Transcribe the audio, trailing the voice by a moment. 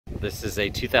This is a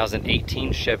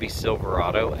 2018 Chevy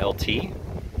Silverado LT.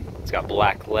 It's got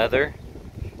black leather,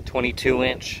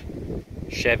 22-inch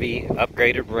Chevy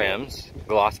upgraded rims,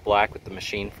 gloss black with the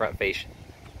machine front face,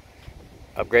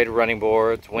 upgraded running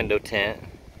boards, window tint,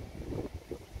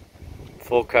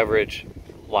 full coverage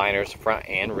liners front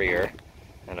and rear,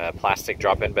 and a plastic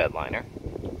drop-in bed liner.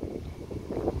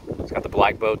 It's got the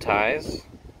black bow ties,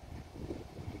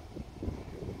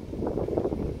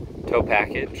 tow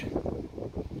package,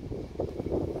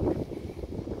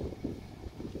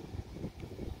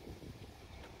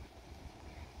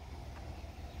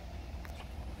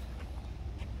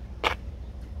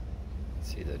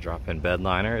 see the drop-in bed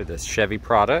liner, this Chevy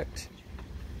product.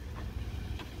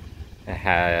 It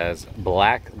has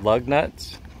black lug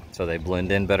nuts, so they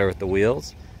blend in better with the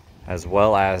wheels, as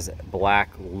well as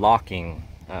black locking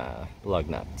lug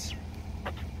nuts.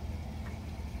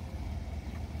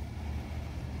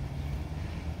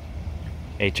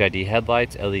 HID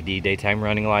headlights, LED daytime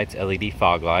running lights, LED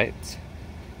fog lights.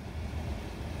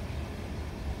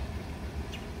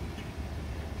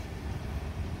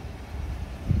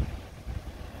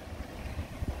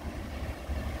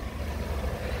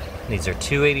 These are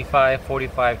 285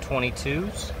 45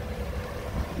 22s,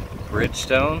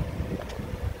 Bridgestone.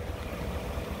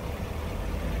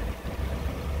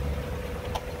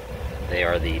 They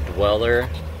are the Dweller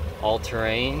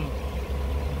all-terrain.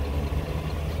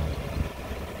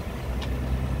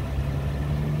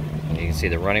 You can see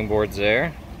the running boards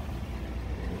there.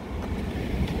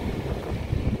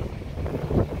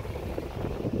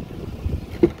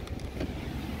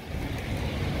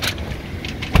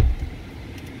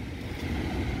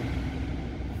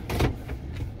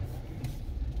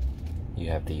 You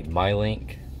have the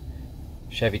MyLink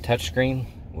Chevy touchscreen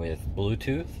with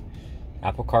Bluetooth,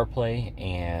 Apple CarPlay,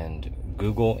 and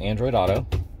Google Android Auto.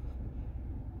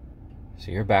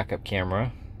 So your backup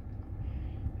camera,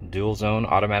 dual zone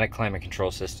automatic climate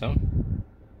control system,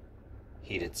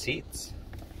 heated seats,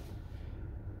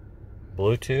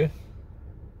 Bluetooth,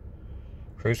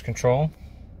 cruise control,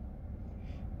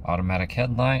 automatic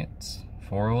headlights,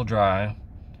 four-wheel drive,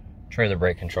 trailer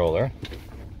brake controller.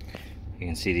 You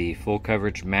can see the full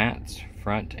coverage mats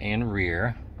front and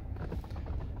rear.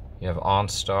 You have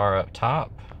OnStar up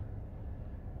top.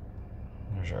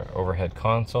 There's your overhead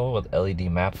console with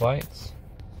LED map lights.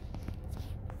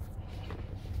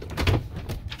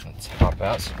 Let's hop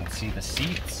out so you can see the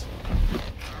seats.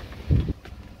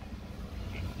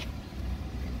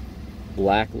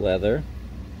 Black leather,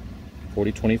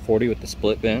 40-20-40 with the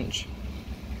split bench.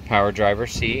 Power driver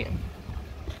seat.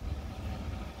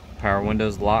 Power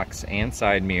windows, locks, and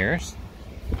side mirrors.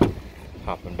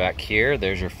 Hopping back here,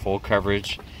 there's your full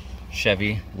coverage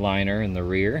Chevy liner in the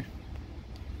rear.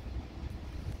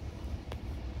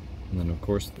 And then of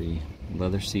course the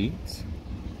leather seats.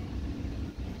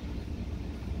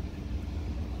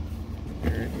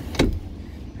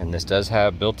 And this does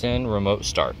have built-in remote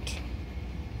start.